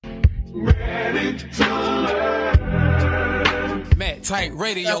Ready to learn. Mack Tight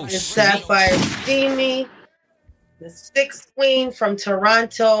Radio. It's Sapphire Steamy, the sixth queen from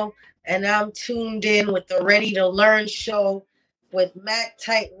Toronto, and I'm tuned in with the Ready to Learn show with Mack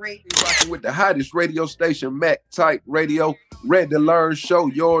Tight Radio. Rocking with the hottest radio station, Mack Tight Radio, Ready to Learn show.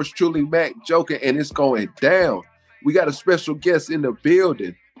 Yours truly, Mack Joker, and it's going down. We got a special guest in the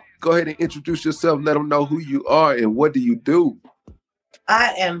building. Go ahead and introduce yourself. Let them know who you are and what do you do.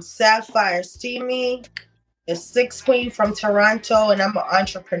 I am Sapphire Steamy, the sixth queen from Toronto, and I'm an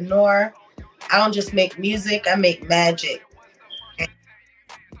entrepreneur. I don't just make music, I make magic.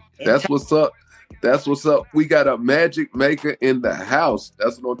 That's what's up. That's what's up. We got a magic maker in the house.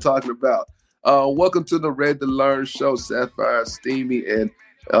 That's what I'm talking about. Welcome to the Ready to Learn show, Sapphire Steamy, and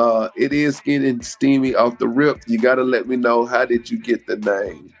it is getting steamy off the rip. You got to let me know, how did you get the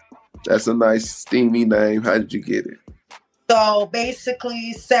name? That's a nice steamy name. How did you get it? So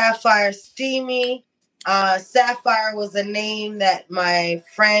basically, Sapphire Steamy. Sapphire was a name that my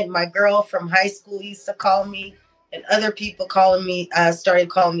girl from high school used to call me, and other people started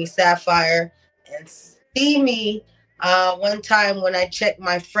calling me Sapphire. And Steamy, one time when I checked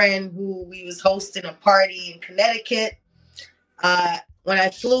my friend who we was hosting a party in Connecticut, when I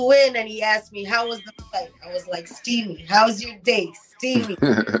flew in and he asked me, how was the flight? I was like, steamy. How's your day? Steamy.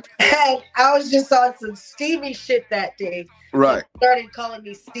 And I was just on some steamy shit that day. Right. He started calling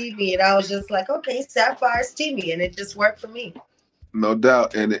me Steamy, and I was just like, okay, Sapphire Steamy, and it just worked for me. No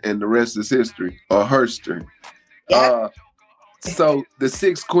doubt, and the rest is history, or herstory. Yeah. So the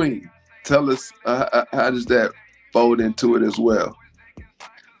sixth queen, tell us, how does that fold into it as well?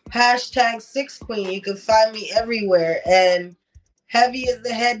 Hashtag sixth queen. You can find me everywhere, and heavy is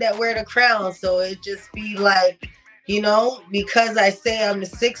the head that wear the crown. So it just be like, because I say I'm the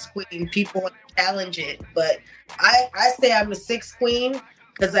sixth queen, people want to challenge it. But I say I'm the sixth queen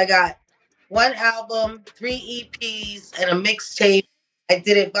because I got one album, 3 EPs, and a mixtape. I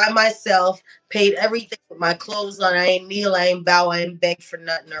did it by myself, paid everything with my clothes on. I ain't kneel, I ain't bow, I ain't beg for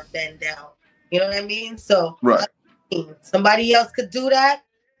nothing or bend down. You know what I mean? So right. Somebody else could do that,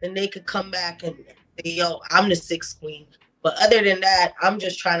 then they could come back and say, yo, I'm the sixth queen. But other than that, I'm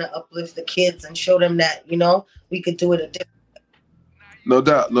just trying to uplift the kids and show them that, we could do it a different way. No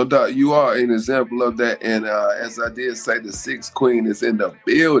doubt, no doubt. You are an example of that. And as I did say, the sixth queen is in the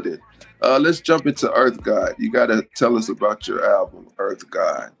building. Let's jump into Earth God. You got to tell us about your album, Earth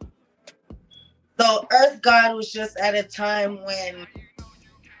God. So Earth God was just at a time when,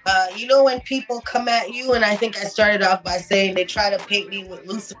 when people come at you, and I think I started off by saying they try to paint me with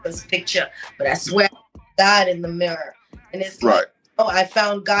Lucifer's picture, but I swear God in the mirror. And it's right. Like, I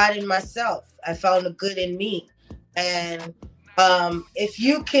found God in myself. I found the good in me. And if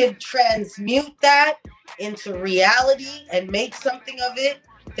you could transmute that into reality and make something of it,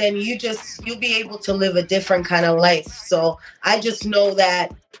 then you'll be able to live a different kind of life. So I just know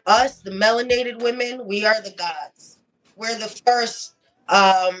that us, the melanated women, we are the gods. We're the first.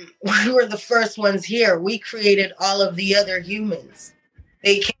 We were the first ones here. We created all of the other humans.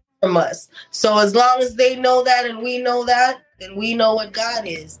 They came from us. So as long as they know that and we know that, then we know what God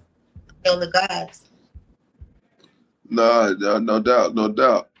is. We know the gods. No doubt, no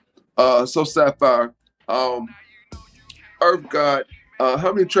doubt. So Sapphire, Earth God,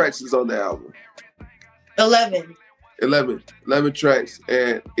 how many tracks is on the album? 11 tracks,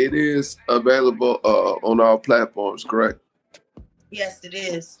 and it is available on all platforms, correct? Yes, it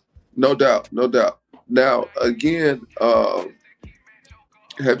is. No doubt. Now, again,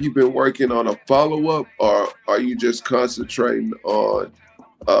 have you been working on a follow-up, or are you just concentrating on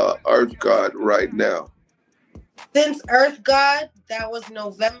Earth God right now? Since Earth God, that was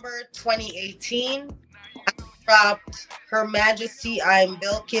November 2018. I dropped Her Majesty I'm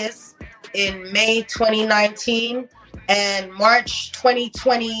Bilkis in May 2019, and March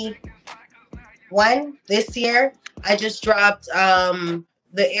 2021, this year, I just dropped The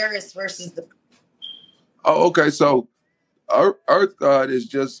Heiress versus the... Oh, okay. So Earth God is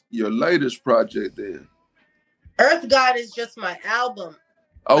just your latest project then? Earth God is just my album.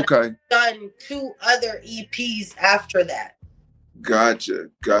 Okay. I've done 2 other EPs after that. Gotcha.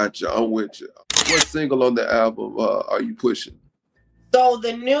 I'm with you. What single on the album are you pushing? So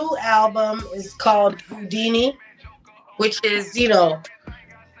the new album is called Houdini, which is, you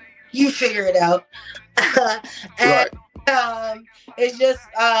figure it out. And it's just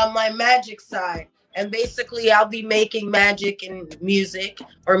my magic side. And basically, I'll be making magic in music,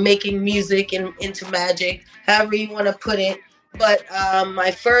 or making music into magic, however you want to put it. But my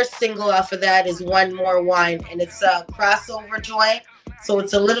first single off of that is One More Wine, and it's a crossover joint. So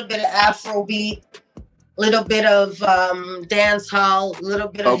it's a little bit of Afrobeat, a little bit of dance hall, a little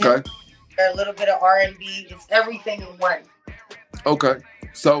bit of Okay. hip, a little bit of R&B. It's everything in one. Okay.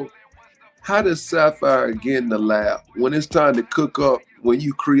 So how does Sapphire get in the lab when it's time to cook up? When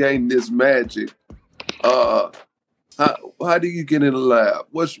you creating this magic, uh, how do you get in the lab?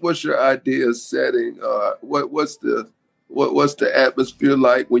 What's your idea setting? What's the atmosphere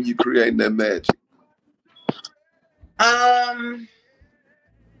like when you creating that magic?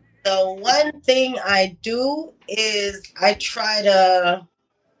 The one thing I do is I try to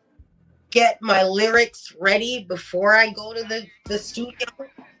get my lyrics ready before I go to the studio.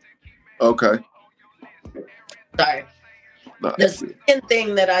 Okay. Sorry. No, the second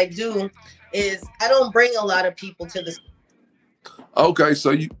thing that I do is I don't bring a lot of people to the studio. Okay,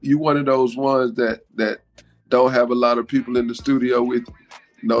 so you one of those ones that don't have a lot of people in the studio with you?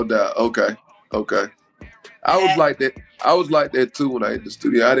 No doubt. Okay. I was like that. I was like that too when I hit the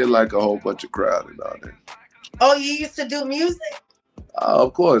studio. I didn't like a whole bunch of crowd and all that. Oh, you used to do music?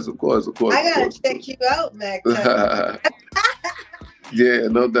 Of course. I gotta check you out, Mack. Yeah,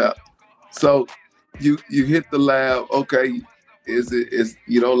 no doubt. So you hit the lab. Okay, is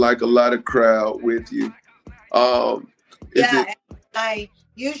you don't like a lot of crowd with you? I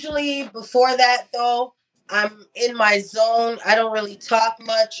usually before that though, I'm in my zone. I don't really talk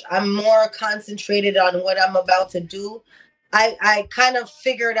much. I'm more concentrated on what I'm about to do. I kind of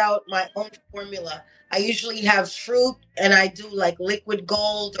figured out my own formula. I usually have fruit and I do like liquid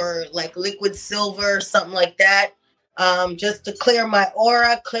gold or like liquid silver, something like that. Just to clear my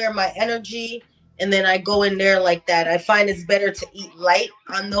aura, clear my energy. And then I go in there like that. I find it's better to eat light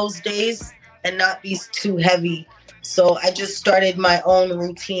on those days and not be too heavy. So I just started my own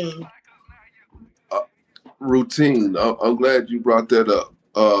routine. I'm glad you brought that up.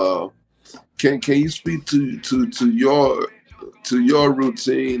 Can you speak to your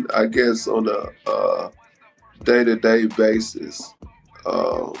routine? I guess on a day-to-day basis.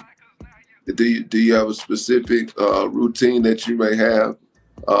 Do you have a specific routine that you may have?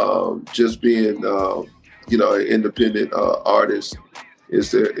 Just being an independent artist. Is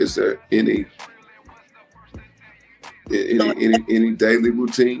there any daily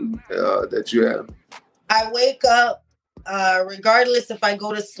routine that you have? I wake up, regardless if I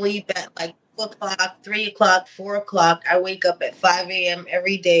go to sleep at like 2 o'clock, 3 o'clock, 4 o'clock. I wake up at 5 a.m.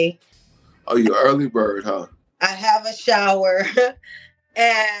 every day. Oh, you're early bird, huh? I have a shower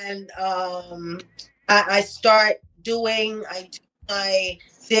and I do my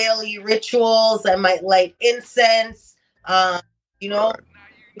daily rituals. I might light incense, do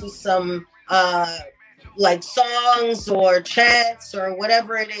some like songs or chants or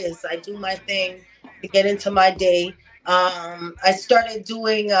whatever it is. I do my thing to get into my day. I started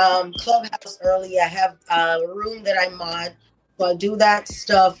doing Clubhouse early. I have a room that I mod, so I do that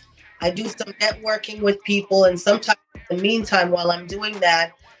stuff. I do some networking with people, and sometimes in the meantime, while I'm doing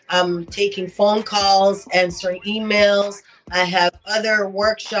that, I'm taking phone calls, answering emails. I have other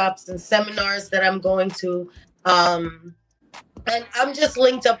workshops and seminars that I'm going to. And I'm just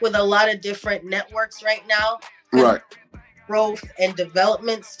linked up with a lot of different networks right now. Right. Growth and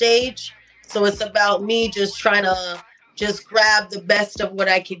development stage. So it's about me just trying to just grab the best of what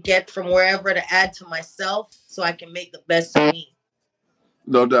I could get from wherever to add to myself so I can make the best of me.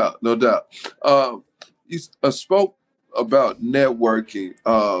 No doubt. You spoke about networking.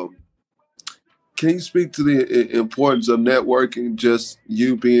 Can you speak to the importance of networking, just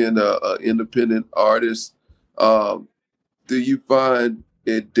you being an independent artist? Do you find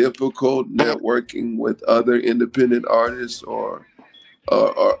it difficult networking with other independent artists, or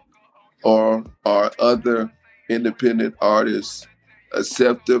are other independent artists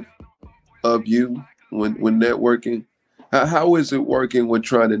acceptive of you when networking? How is it working when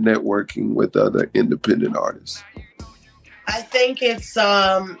trying to networking with other independent artists? I think it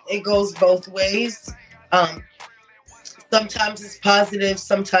goes both ways. Sometimes it's positive,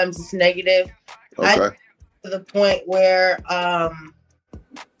 sometimes it's negative. Okay. To the point where I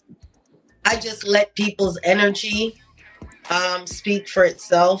just let people's energy speak for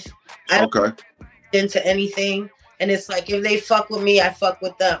itself. I don't get into anything, and it's like if they fuck with me, I fuck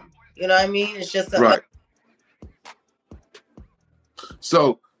with them. You know what I mean? It's just right.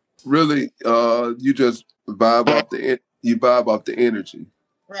 So really, you just vibe off the energy.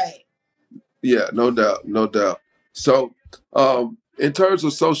 Right. Yeah, no doubt. So, in terms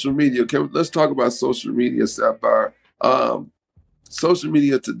of social media, let's talk about social media, Sapphire. Social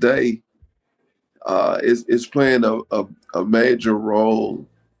media today is playing a major role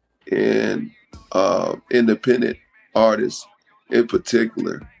in independent artists, in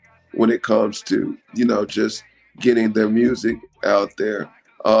particular, when it comes to just getting their music out there.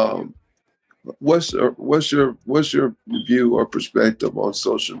 What's your view or perspective on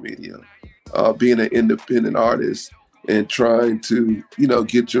social media? Being an independent artist and trying to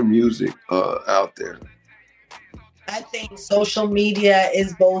get your music out there. I think social media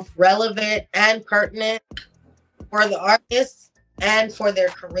is both relevant and pertinent for the artists and for their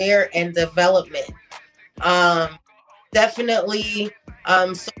career and development. Um, Definitely,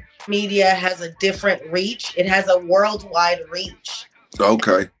 social media has a different reach. It has a worldwide reach.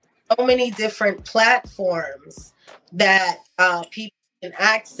 Okay. So many different platforms that people can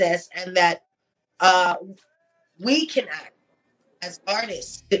access and that uh, we can access as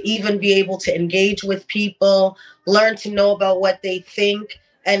artists to even be able to engage with people, learn to know about what they think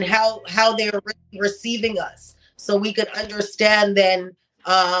and how they're receiving us, so we could understand then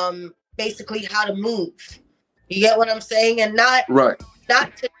basically how to move. You get what I'm saying? And Right.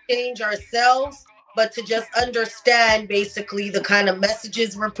 not to change ourselves, but to just understand basically the kind of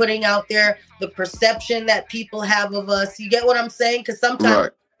messages we're putting out there, the perception that people have of us. You get what I'm saying? Because sometimes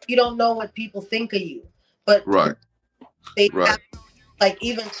Right. you don't know what people think of you, but Right. they Right. have, like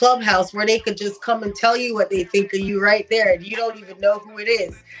even Clubhouse, where they could just come and tell you what they think of you right there, and you don't even know who it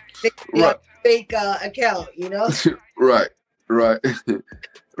is. They have Right. a fake account, you know? Right. Right.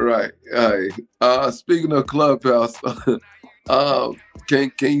 Right. Hey, speaking of Clubhouse,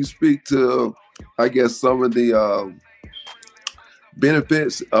 can you speak to, I guess, some of the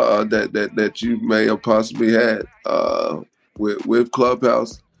benefits that you may have possibly had with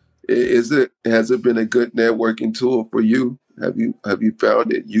Clubhouse? Has it been a good networking tool for you? Have you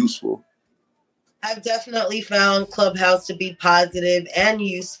found it useful? I've definitely found Clubhouse to be positive and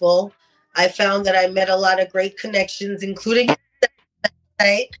useful. I found that I met a lot of great connections, including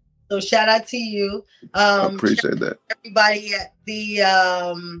tonight. So shout out to you. I Shout appreciate that. out to everybody at the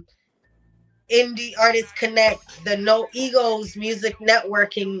Indie Artist Connect, the No Egos Music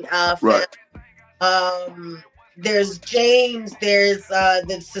Networking Right. there's James, there's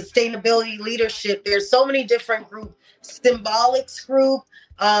the Sustainability Leadership. There's so many different groups. Symbolics group.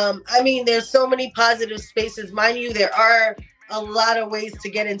 I mean, there's so many positive spaces. Mind you, there are a lot of ways to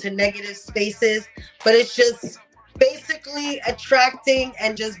get into negative spaces, but it's just basically attracting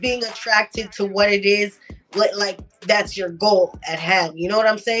and just being attracted to what it is. Like that's your goal at hand. You know what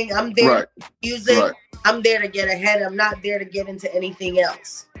I'm saying? I'm there Right. to music. Right. I'm there to get ahead. I'm not there to get into anything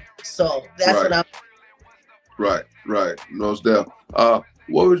else. So that's Right. what I'm. Right. Right. Most definitely.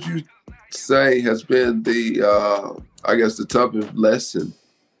 What would you say has been I guess the toughest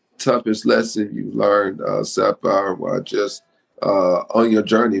lesson you learned, Sapphire, while just on your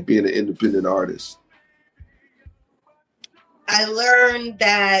journey being an independent artist? I learned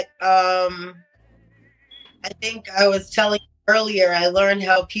that I think I was telling you earlier, I learned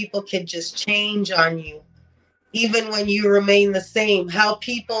how people can just change on you, even when you remain the same. How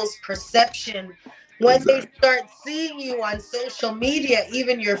people's perception, when they Exactly. start seeing you on social media,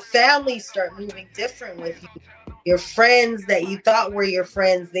 even your family start moving different with you. Your friends that you thought were your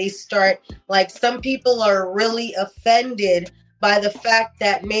friends, they start, like, some people are really offended by the fact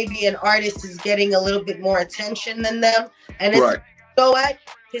that maybe an artist is getting a little bit more attention than them. And it's Right. so at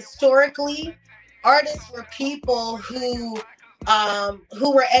historically, artists were people who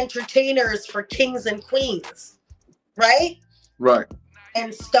were entertainers for kings and queens, right? Right.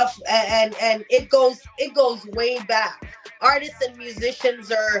 And stuff, and it goes way back. Artists and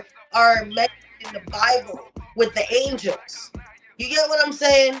musicians are mentioned in the Bible with the angels. You get what I'm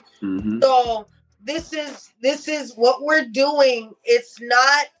saying? Mm-hmm. So this is what we're doing. It's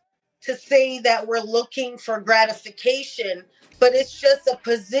not to say that we're looking for gratification, but it's just a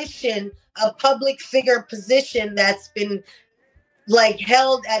position, a public figure position that's been like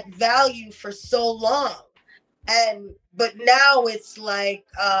held at value for so long. And but now it's like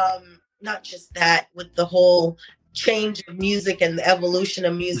not just that, with the whole change of music and the evolution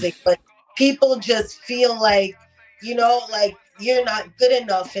of music, but people just feel like, like you're not good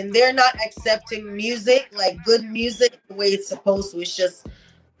enough, and they're not accepting music, like good music, the way it's supposed to.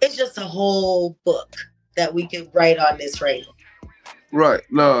 It's just a whole book that we could write on this right now. Right.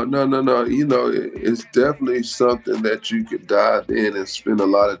 No. It's definitely something that you could dive in and spend a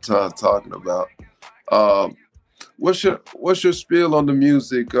lot of time talking about. Um, what's your spiel on the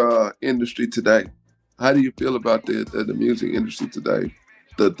music industry today? How do you feel about the music industry today?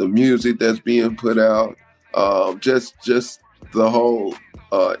 The music that's being put out, just the whole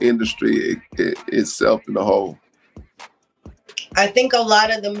industry itself in the whole. I think a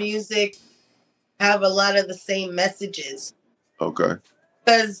lot of the music have a lot of the same messages, Okay.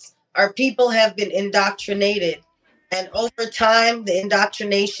 because our people have been indoctrinated, and over time the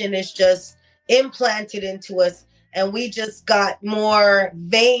indoctrination is just implanted into us, and we just got more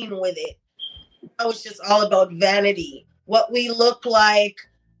vain with it. now it's just all about vanity. What we look like,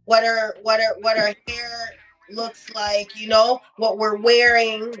 what our hair looks like, what we're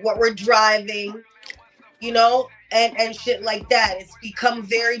wearing, what we're driving, and shit like that. It's become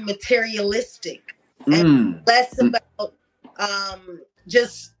very materialistic and Mm. less about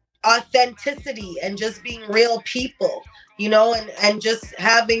just authenticity and just being real people, and just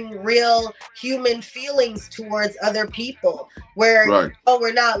having real human feelings towards other people where Right.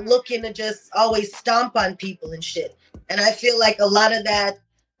 we're not looking to just always stomp on people and shit. And I feel like a lot of that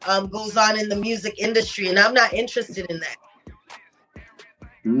goes on in the music industry, and I'm not interested in that.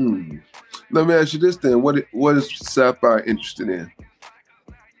 Mm. Let me ask you this then. What is Sapphire interested in?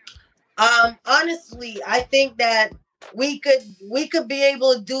 Honestly, I think that we could be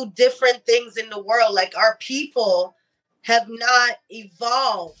able to do different things in the world. Like, our people have not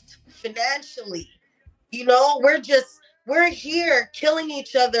evolved financially. We're here killing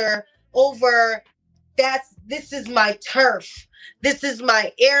each other over this is my turf. This is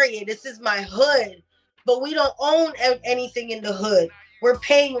my area. This is my hood. But we don't own anything in the hood. We're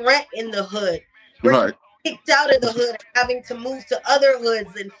paying rent in the hood. We're Right. kicked out of the hood and having to move to other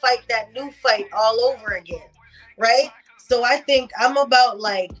hoods and fight that new fight all over again. Right? So I think I'm about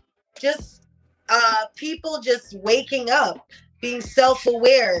just people just waking up, being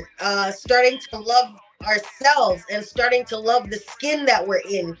self-aware, starting to love ourselves and starting to love the skin that we're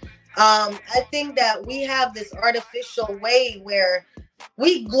in. I think that we have this artificial way where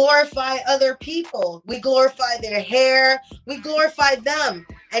we glorify other people. We glorify their hair. We glorify them.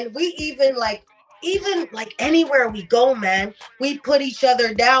 And we even anywhere we go, man, we put each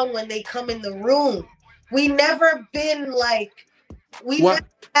other down when they come in the room. We never been we never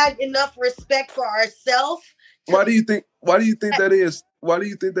had enough respect for ourselves. Why do you think that is? Why do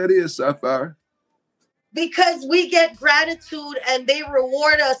you think that is, Sapphire? Because we get gratitude and they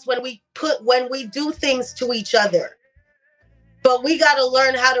reward us when we do things to each other. But we got to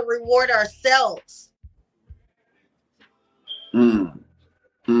learn how to reward ourselves.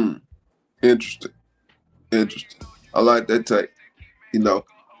 Interesting. I like that take.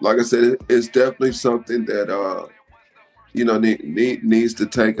 Like I said, it's definitely something that needs to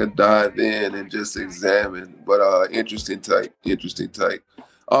take a dive in and just examine. But interesting take.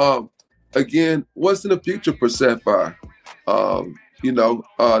 Again, what's in the future for Sapphire?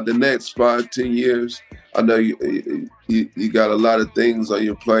 The next 5-10 years. I know you got a lot of things on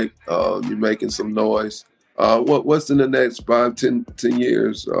your plate. You're making some noise. What's in the next 5-10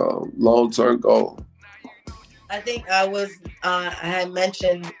 years? Long-term goal. I think I had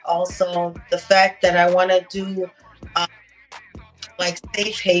mentioned also the fact that I want to do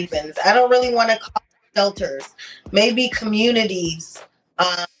safe havens. I don't really want to call shelters. Maybe communities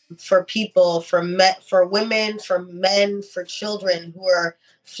for people, for women, for men, for children who are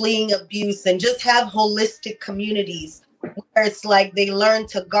fleeing abuse, and just have holistic communities where it's like they learn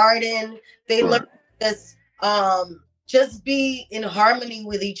to garden, they learn to just be in harmony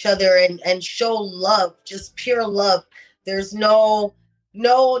with each other and show love, just pure love. There's none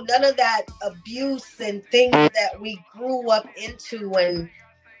of that abuse and things that we grew up into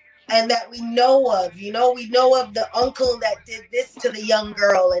and that we know of. We know of the uncle that did this to the young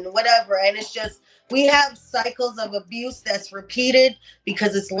girl and whatever. And it's just, we have cycles of abuse that's repeated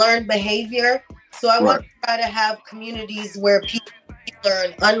because it's learned behavior. So I want to try to have communities where people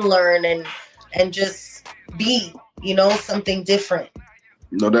learn, unlearn, and just be, something different.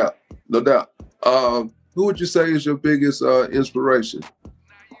 No doubt. Who would you say is your biggest inspiration?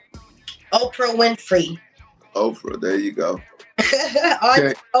 Oprah Winfrey. Oprah, there you go.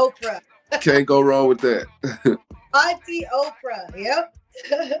 Auntie Oprah. Can't go wrong with that. Auntie Oprah, yep.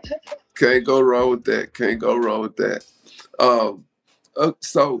 Can't go wrong with that.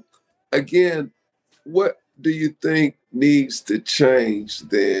 So, again, what do you think needs to change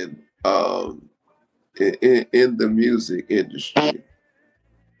then in the music industry?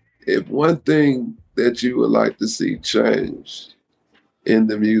 If one thing that you would like to see change in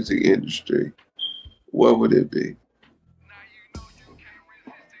the music industry, what would it be?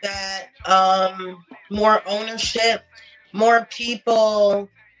 That more ownership, more people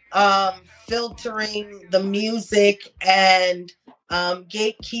filtering the music, and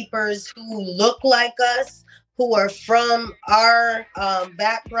gatekeepers who look like us, who are from our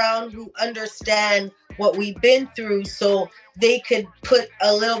background, who understand what we've been through, so they could put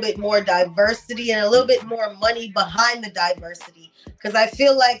a little bit more diversity and a little bit more money behind the diversity. Because I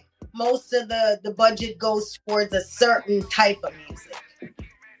feel like most of the budget goes towards a certain type of music.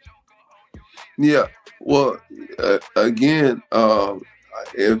 Yeah. Well, again,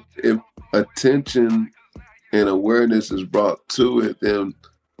 if attention and awareness is brought to it, then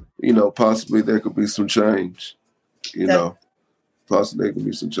possibly there could be some change. Possibly there could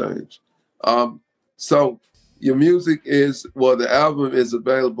be some change. So your music the album is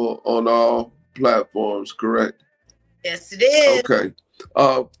available on all platforms, correct? Yes, it is. Okay.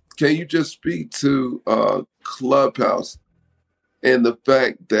 Can you just speak to Clubhouse and the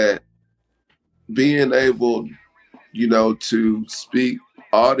fact that being able, to speak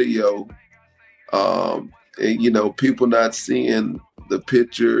audio, and, people not seeing the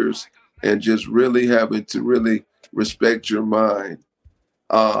pictures and just really having to really respect your mind.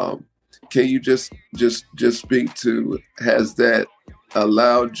 Can you just speak to, has that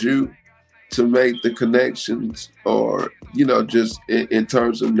allowed you to make the connections, or, just in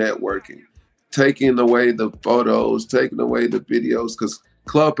terms of networking, taking away the photos, taking away the videos, because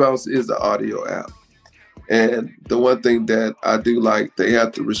Clubhouse is an audio app. And the one thing that I do like, they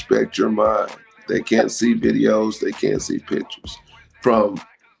have to respect your mind. They can't see videos, they can't see pictures. From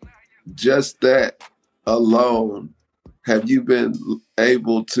just that alone, have you been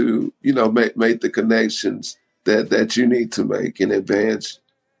able to, make the connections that you need to make in advance,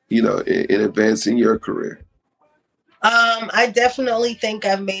 in advancing your career? I definitely think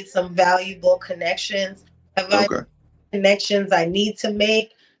I've made some valuable connections. Connections I need to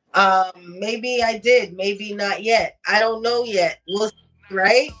make. Maybe I did, maybe not yet. I don't know yet. We'll see,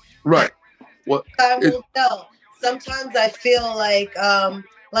 right? Right. Well, I will tell. Sometimes I feel like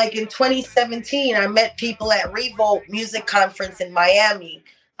in 2017, I met people at Revolt Music Conference in Miami.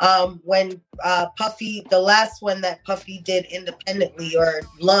 When Puffy, the last one that Puffy did independently, or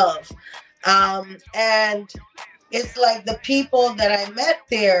Love. And it's like the people that I met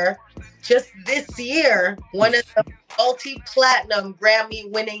there just this year, one of the multi-platinum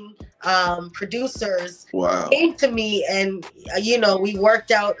Grammy-winning producers came to me, and we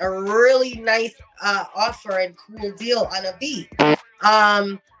worked out a really nice offer and cool deal on a beat.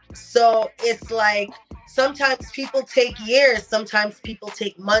 So it's like sometimes people take years, sometimes people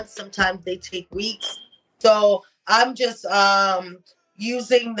take months, sometimes they take weeks. So I'm just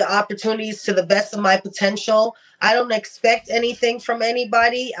using the opportunities to the best of my potential. I don't expect anything from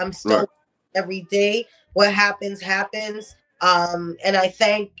anybody. I'm still every day. What happens, happens. And I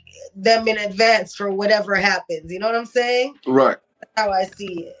thank them in advance for whatever happens. You know what I'm saying? Right. That's how I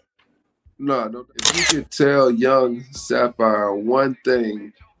see it. No. If you could tell young Sapphire one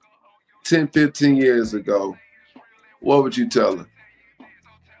thing 10, 15 years ago, what would you tell her?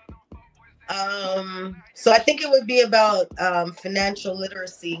 So I think it would be about financial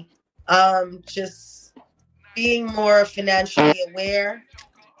literacy. Just being more financially aware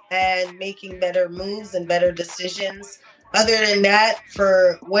and making better moves and better decisions. Other than that,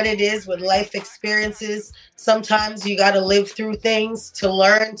 for what it is with life experiences, sometimes you got to live through things to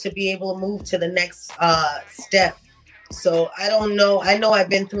learn, to be able to move to the next step. So I don't know. I know I've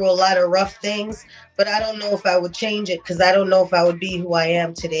been through a lot of rough things, but I don't know if I would change it, because I don't know if I would be who I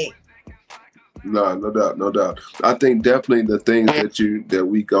am today. No doubt. I think definitely the things that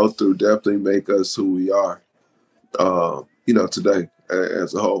we go through definitely make us who we are, today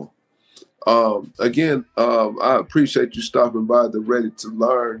as a whole. Again, I appreciate you stopping by the Ready to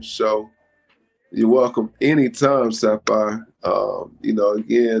Learn show. You're welcome anytime, Sapphire.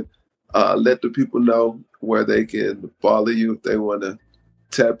 Again, let the people know where they can follow you if they want to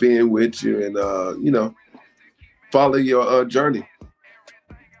tap in with you and, follow your journey.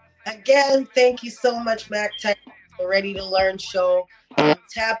 Again, thank you so much, Mack, for Ready to Learn show.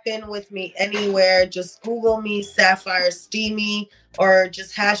 Tap in with me anywhere. Just Google me, Sapphire Steamy, or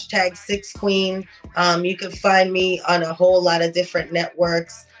just hashtag 6Queen. You can find me on a whole lot of different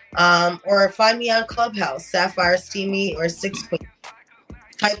networks, or find me on Clubhouse, Sapphire Steamy or 6Queen.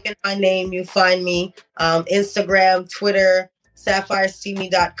 Type in my name, you find me. Instagram, Twitter,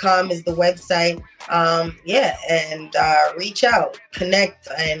 SapphireSteamy.com is the website. And reach out, connect,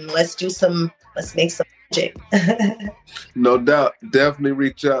 and let's make some magic. No doubt. Definitely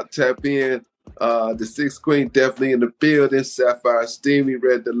reach out, tap in. The 6Queen definitely in the building. Sapphire Steamy,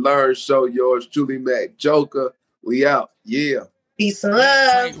 Ready to Learn show. Yours truly, Mack Joker. We out. Yeah. Peace and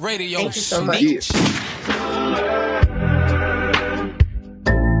love. Radio. Thank you so much. Yeah.